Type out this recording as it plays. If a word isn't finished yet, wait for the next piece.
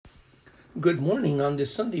Good morning. On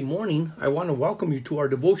this Sunday morning, I want to welcome you to our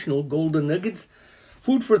devotional Golden Nuggets,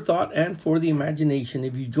 food for thought and for the imagination.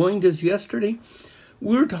 If you joined us yesterday,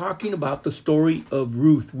 we were talking about the story of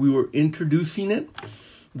Ruth. We were introducing it,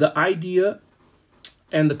 the idea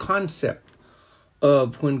and the concept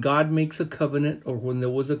of when God makes a covenant, or when there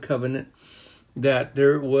was a covenant, that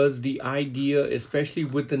there was the idea, especially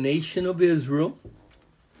with the nation of Israel,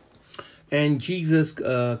 and Jesus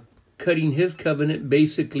cutting his covenant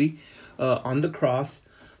basically on the cross,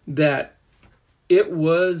 that it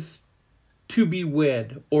was to be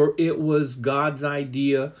wed, or it was God's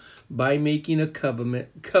idea by making a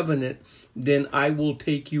covenant, then I will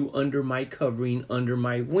take you under my covering, under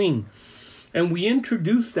my wing. And we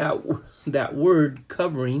introduced that word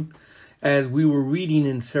covering as we were reading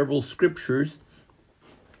in several scriptures.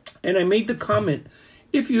 And I made the comment,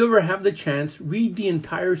 if you ever have the chance, read the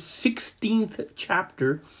entire 16th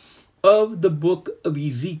chapter of the book of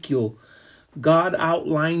Ezekiel. God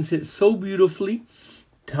outlines it so beautifully,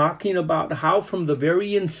 talking about how from the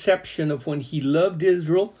very inception of when he loved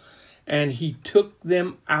Israel and he took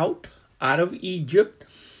them out of Egypt,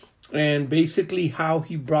 and basically how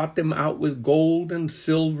he brought them out with gold and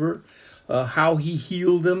silver, how he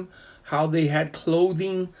healed them, how they had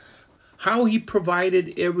clothing, how he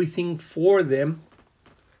provided everything for them,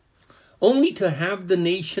 only to have the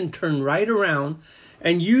nation turn right around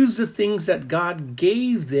and use the things that God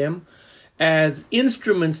gave them as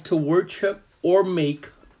instruments to worship or make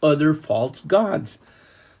other false gods.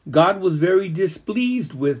 God was very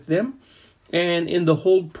displeased with them, and in the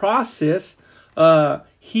whole process,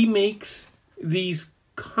 he makes these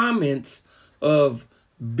comments of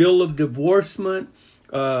bill of divorcement,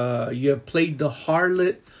 you have played the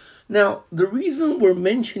harlot. Now, the reason we're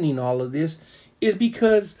mentioning all of this is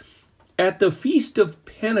because at the Feast of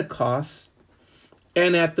Pentecost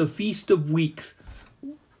and at the Feast of Weeks,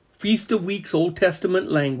 Old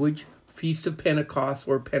Testament language, Feast of Pentecost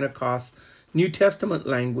or Pentecost, New Testament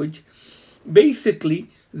language, basically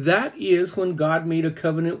that is when God made a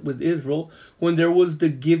covenant with Israel, when there was the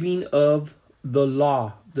giving of the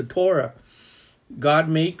law, the Torah. God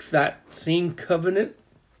makes that same covenant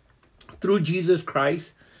through Jesus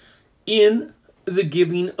Christ in the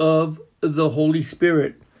giving of the Holy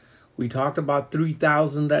Spirit. We talked about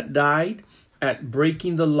 3,000 that died at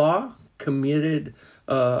breaking the law, committed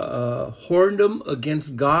whoredom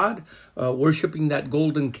against God, worshiping that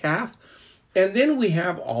golden calf. And then we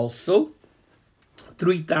have also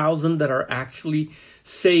 3,000 that are actually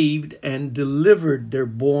saved and delivered. They're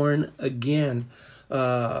born again.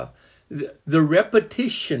 The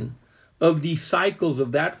repetition of these cycles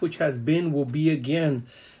of that which has been will be again.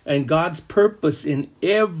 And God's purpose in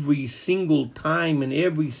every single time, in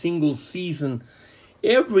every single season,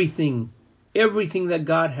 everything that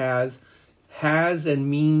God has and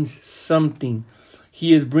means something.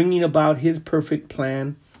 He is bringing about his perfect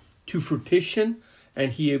plan to fruition,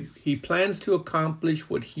 and he plans to accomplish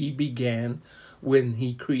what he began when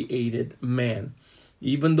he created man.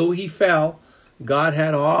 Even though he fell, God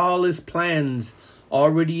had all his plans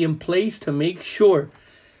already in place to make sure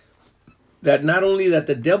that not only that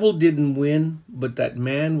the devil didn't win, but that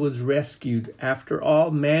man was rescued. After all,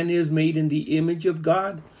 man is made in the image of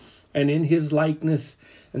God and in his likeness.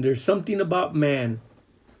 And there's something about man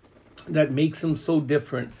that makes him so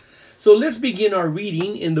different. So let's begin our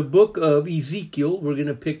reading in the book of Ezekiel. We're going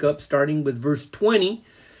to pick up starting with verse 20.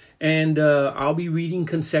 And I'll be reading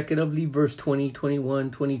consecutively verse 20, 21,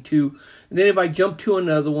 22. And then if I jump to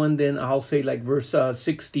another one, then I'll say like verse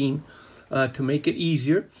 16 to make it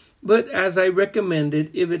easier. But as I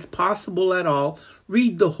recommended, if it's possible at all,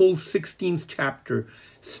 read the whole 16th chapter.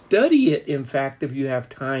 Study it, in fact, if you have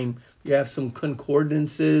time. You have some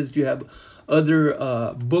concordances, you have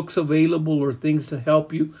other books available or things to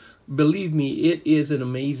help you. Believe me, it is an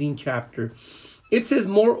amazing chapter. It says,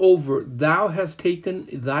 moreover, thou hast taken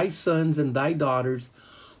thy sons and thy daughters,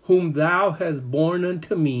 whom thou hast borne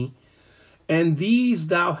unto me, and these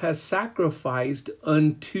thou hast sacrificed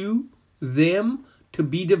unto them to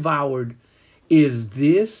be devoured. Is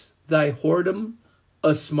this thy whoredom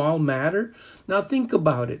a small matter? Now think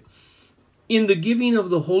about it. In the giving of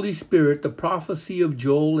the Holy Spirit, the prophecy of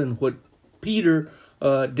Joel and what Peter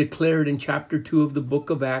declared in chapter 2 of the book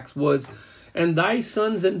of Acts was, and thy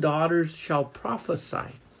sons and daughters shall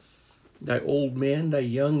prophesy. Thy old men, thy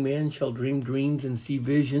young men shall dream dreams and see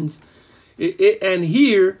visions. And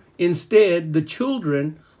here, instead, the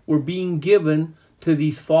children were being given to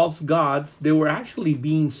these false gods. They were actually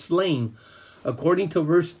being slain. According to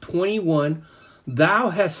verse 21, thou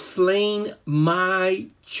hast slain my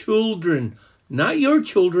children, not your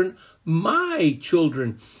children, my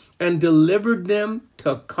children. and delivered them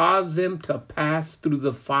to cause them to pass through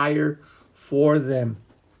the fire for them.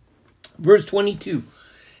 Verse 22,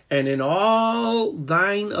 and in all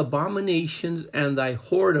thine abominations and thy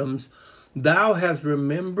whoredoms, thou hast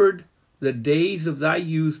remembered the days of thy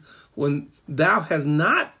youth, when thou hast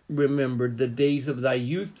not remembered the days of thy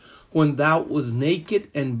youth, when thou was naked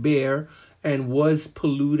and bare, and was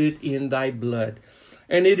polluted in thy blood.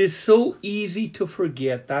 And it is so easy to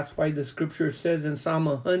forget. That's why the scripture says in Psalm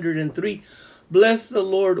 103, bless the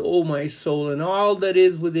Lord, O my soul, and all that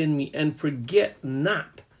is within me, and forget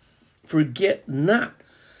not. Forget not.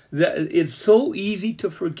 That it's so easy to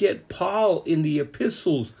forget. Paul in the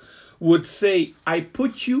epistles would say, I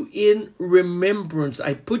put you in remembrance.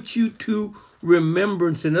 I put you to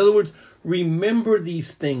remembrance. In other words, remember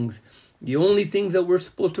these things. The only things that we're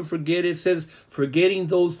supposed to forget, it says, forgetting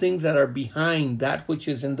those things that are behind, that which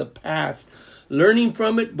is in the past, learning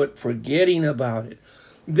from it, but forgetting about it.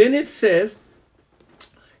 Then it says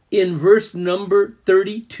in verse number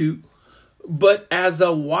 32, but as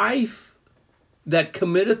a wife that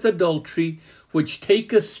committeth adultery, which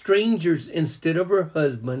taketh strangers instead of her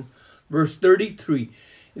husband, verse 33,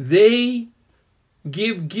 they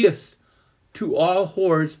give gifts to all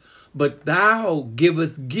whores, but thou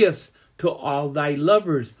giveth gifts to all thy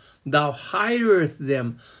lovers. Thou hireth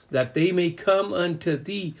them, that they may come unto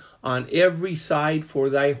thee on every side for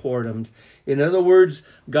thy whoredoms. In other words,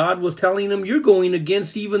 God was telling them, you're going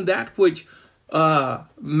against even that which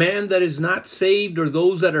man that is not saved, or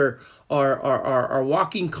those that are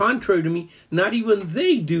walking contrary to me, not even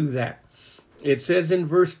they do that. It says in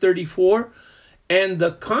verse 34, and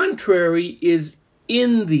the contrary is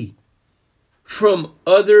in thee from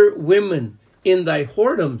other women in thy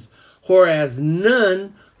whoredoms, whereas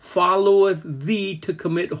none followeth thee to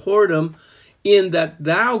commit whoredom, in that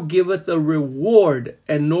thou giveth a reward,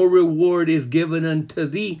 and no reward is given unto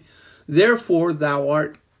thee. Therefore thou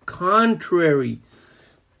art contrary.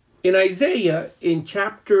 In Isaiah, in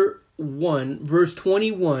chapter 1, verse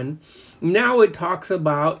 21, now it talks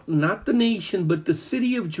about not the nation, but the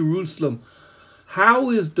city of Jerusalem. How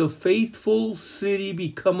is the faithful city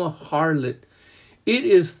become a harlot? It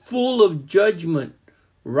is full of judgment.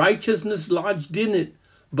 Righteousness lodged in it,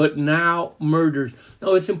 but now murders.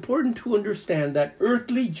 Now it's important to understand that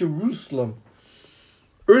earthly Jerusalem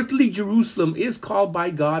is called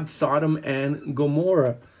by God Sodom and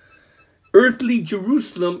Gomorrah. Earthly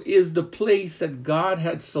Jerusalem is the place that God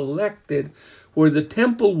had selected where the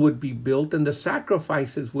temple would be built and the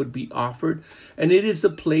sacrifices would be offered. And it is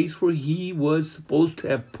the place where he was supposed to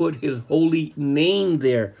have put his holy name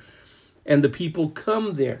there. And the people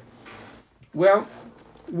come there. Well,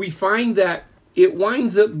 we find that it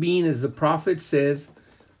winds up being, as the prophet says,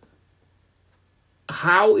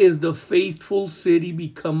 how is the faithful city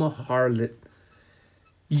become a harlot?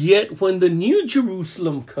 Yet when the new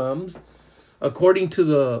Jerusalem comes, according to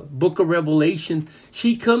the book of Revelation,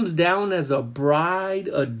 she comes down as a bride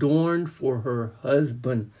adorned for her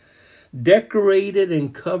husband, decorated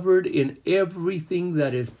and covered in everything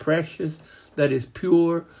that is precious, that is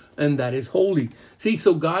pure, and that is holy. See,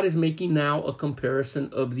 so God is making now a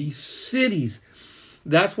comparison of these cities.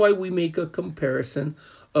 That's why we make a comparison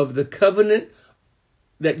of the covenant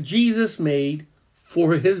that Jesus made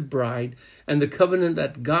for his bride and the covenant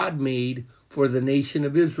that God made for the nation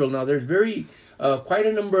of Israel. Now, there's quite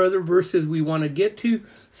a number of other verses we want to get to.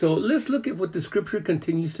 So let's look at what the scripture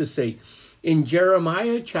continues to say. In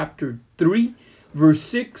Jeremiah chapter 3, verse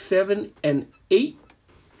 6, 7, and 8,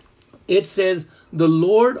 it says, the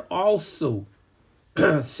Lord also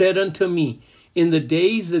said unto me, in the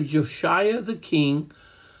days of Josiah the king,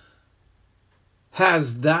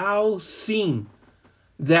 hast thou seen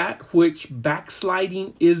that which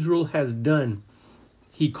backsliding Israel has done?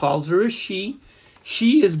 He calls her a she.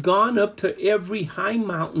 She is gone up to every high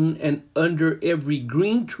mountain and under every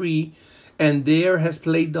green tree, and there has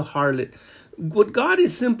played the harlot. What God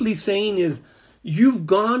is simply saying is, you've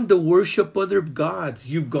gone to worship other gods.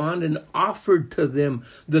 You've gone and offered to them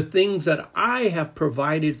the things that I have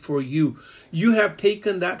provided for you. You have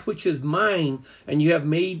taken that which is mine and you have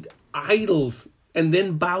made idols and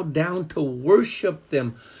then bowed down to worship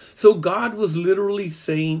them. So God was literally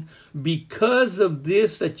saying, because of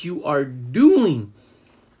this that you are doing,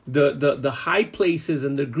 the high places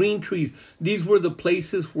and the green trees, these were the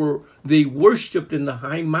places where they worshipped in the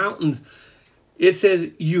high mountains. It says,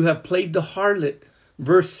 you have played the harlot.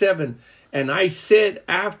 Verse 7, and I said,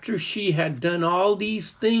 after she had done all these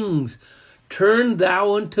things, turn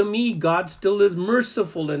thou unto me. God still is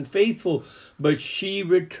merciful and faithful, but she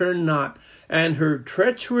returned not. And her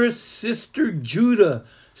treacherous sister Judah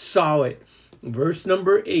saw it. Verse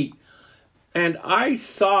number 8, And I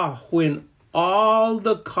saw when all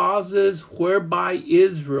the causes whereby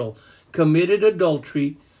Israel committed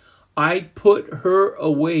adultery, I put her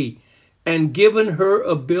away and given her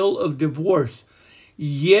a bill of divorce.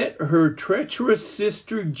 Yet her treacherous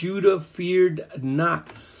sister Judah feared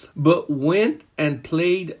not, but went and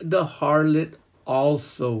played the harlot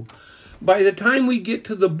also. By the time we get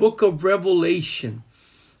to the book of Revelation,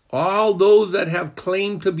 all those that have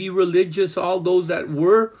claimed to be religious, all those that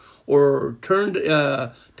were or turned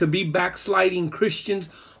to be backsliding Christians,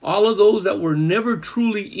 all of those that were never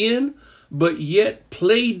truly in, but yet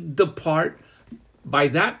played the part, by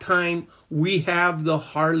that time we have the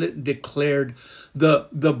harlot declared,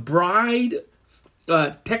 the bride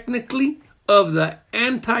technically of the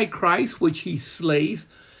Antichrist, which he slays,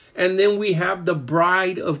 and then we have the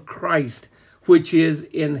bride of Christ, which is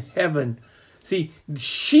in heaven. See,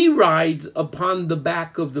 she rides upon the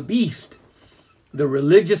back of the beast, the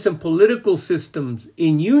religious and political systems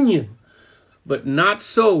in union, but not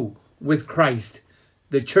so with Christ.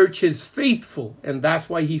 The church is faithful, and that's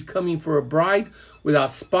why he's coming for a bride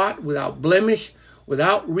without spot, without blemish,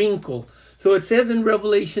 without wrinkle. So it says in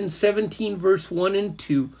Revelation 17, verse 1 and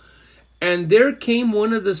 2, and there came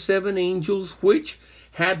one of the seven angels which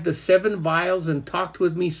had the seven vials and talked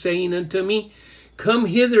with me, saying unto me, come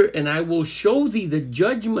hither, and I will show thee the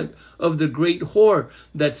judgment of the great whore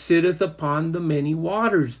that sitteth upon the many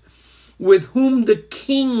waters, with whom the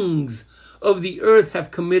kings of the earth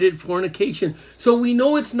have committed fornication. So we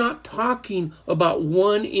know it's not talking about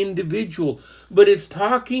one individual, but it's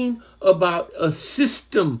talking about a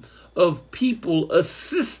system of people, a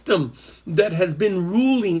system that has been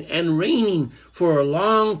ruling and reigning for a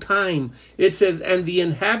long time. It says, and the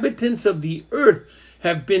inhabitants of the earth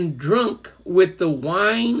have been drunk with the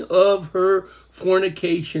wine of her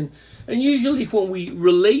fornication. And usually when we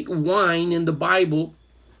relate wine in the Bible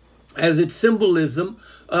as its symbolism,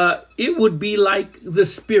 it would be like the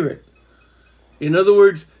Spirit. In other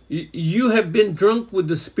words, you have been drunk with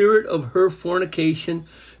the spirit of her fornication,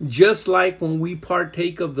 just like when we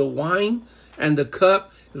partake of the wine and the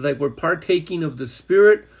cup. It's like we're partaking of the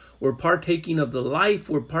Spirit, we're partaking of the life,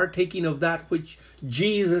 we're partaking of that which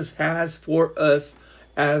Jesus has for us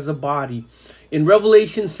as a body. In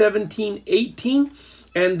Revelation 17:18,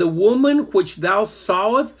 and the woman which thou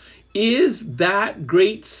sawest is that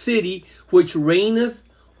great city which reigneth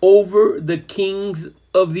over the kings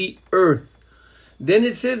of the earth. Then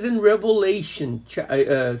it says in Revelation,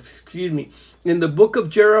 in the book of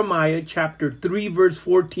Jeremiah, chapter 3, verse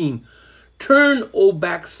 14, turn, O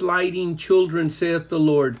backsliding children, saith the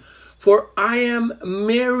Lord, for I am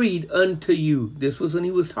married unto you. This was when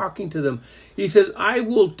he was talking to them. He says, I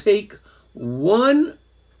will take one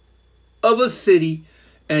of a city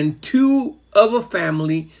and two of a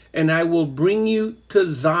family, and I will bring you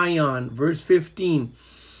to Zion. Verse 15.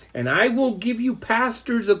 And I will give you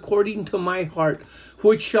pastors according to my heart,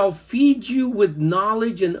 which shall feed you with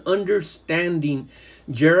knowledge and understanding.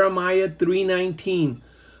 Jeremiah 3:19.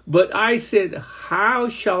 But I said, how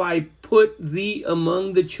shall I put thee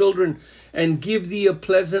among the children, and give thee a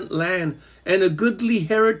pleasant land, and a goodly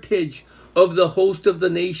heritage of the host of the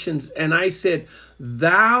nations? And I said,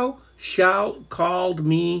 thou shalt call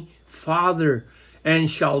me Father, and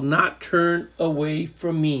shall not turn away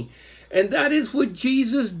from me. And that is what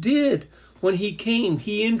Jesus did when he came.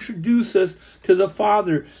 He introduced us to the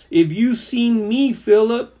Father. If you've seen me,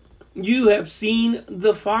 Philip, you have seen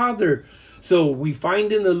the Father. So we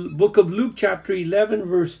find in the book of Luke chapter 11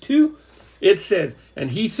 verse 2, it says,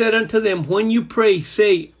 and he said unto them, when you pray,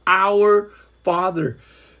 say, Our Father,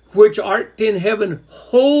 which art in heaven,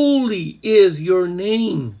 holy is your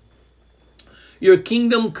name. Your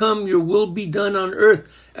kingdom come, your will be done on earth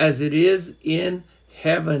as it is in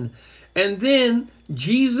heaven. And then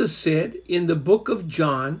Jesus said in the book of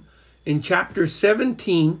John, in chapter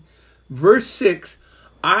 17, verse 6,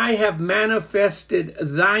 I have manifested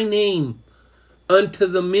thy name unto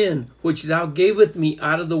the men which thou gavest me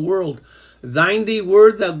out of the world. Thine the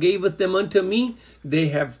word thou gavest them unto me, they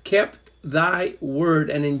have kept thy word.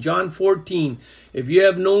 And in John 14, if you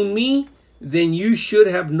have known me, then you should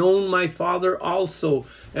have known my Father also.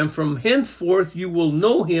 And from henceforth you will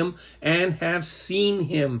know him and have seen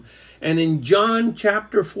him. And in John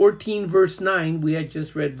chapter 14, verse 9, we had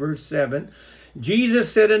just read verse 7,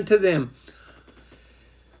 Jesus said unto them,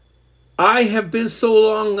 I have been so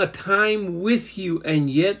long a time with you, and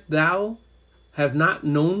yet thou hast not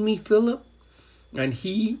known me, Philip? And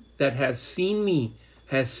he that has seen me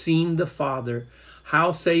has seen the Father.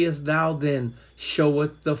 How sayest thou then,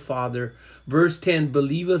 showeth the Father? Verse 10,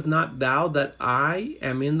 believest not thou that I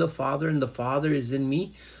am in the Father, and the Father is in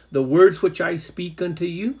me? The words which I speak unto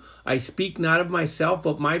you, I speak not of myself,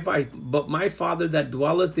 but my Father that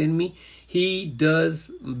dwelleth in me, he does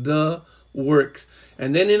the works.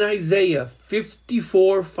 And then in Isaiah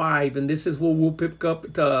 54:5, and this is what we'll pick up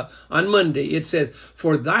on Monday, it says,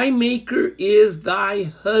 for thy maker is thy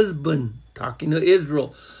husband, talking to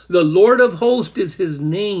Israel. The Lord of hosts is his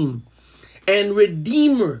name, and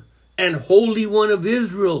Redeemer and Holy One of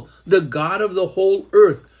Israel, the God of the whole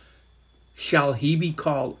earth, shall he be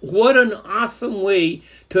called. What an awesome way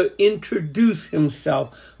to introduce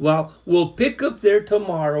himself. Well, we'll pick up there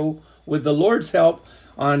tomorrow with the Lord's help.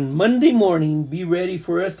 On Monday morning, be ready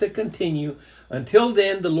for us to continue. Until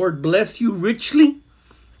then, the Lord bless you richly,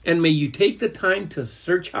 and may you take the time to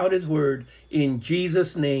search out his word. In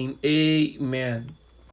Jesus' name, amen.